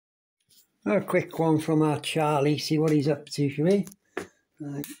A quick one from our Charlie, see what he's up to, shall we?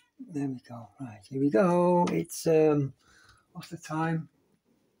 Right, there we go. Right, here we go. It's, what's the time?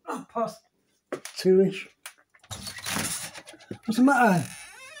 Oh, past 2-ish. What's the matter?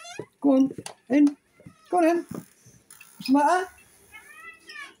 Go on, in. Go on in. What's the matter?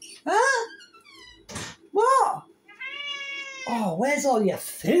 Huh? What? Oh, where's all your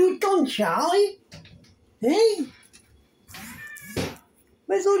food gone, Charlie? Hey?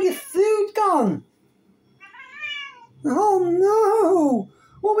 Where's all your food gone? Oh no!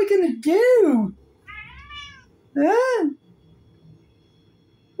 What are we gonna do? Huh?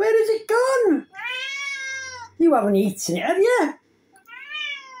 Where has it gone? You haven't eaten it, have you?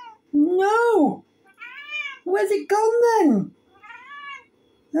 No! Where's it gone then?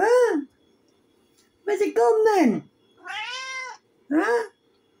 Huh? Where's it gone then? Huh?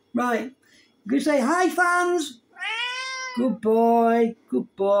 Right. You gonna say hi, fans? Good boy.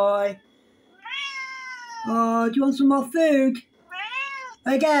 Good boy. Oh, do you want some more food?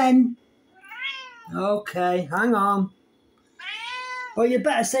 Again? Okay, hang on. Oh, you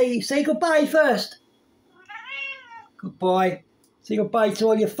better say goodbye first. Good boy. Say goodbye to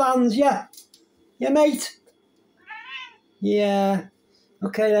all your fans, yeah? Yeah, mate? Yeah.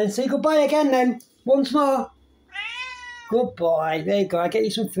 Okay then, say goodbye again then. Once more. Good boy. There you go, I'll get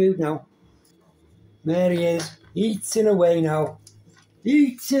you some food now. There he is, eating away now.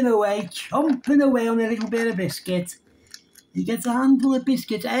 Eating away, chomping away on a little bit of biscuit. He gets a handful of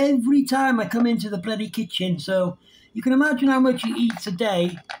biscuits every time I come into the bloody kitchen, so you can imagine how much he eats a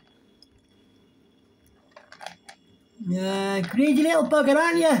day. Greedy little bugger,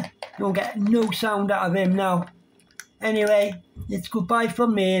 aren't you? Don't get no sound out of him now. Anyway, it's goodbye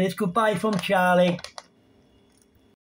from me and it's goodbye from Charlie.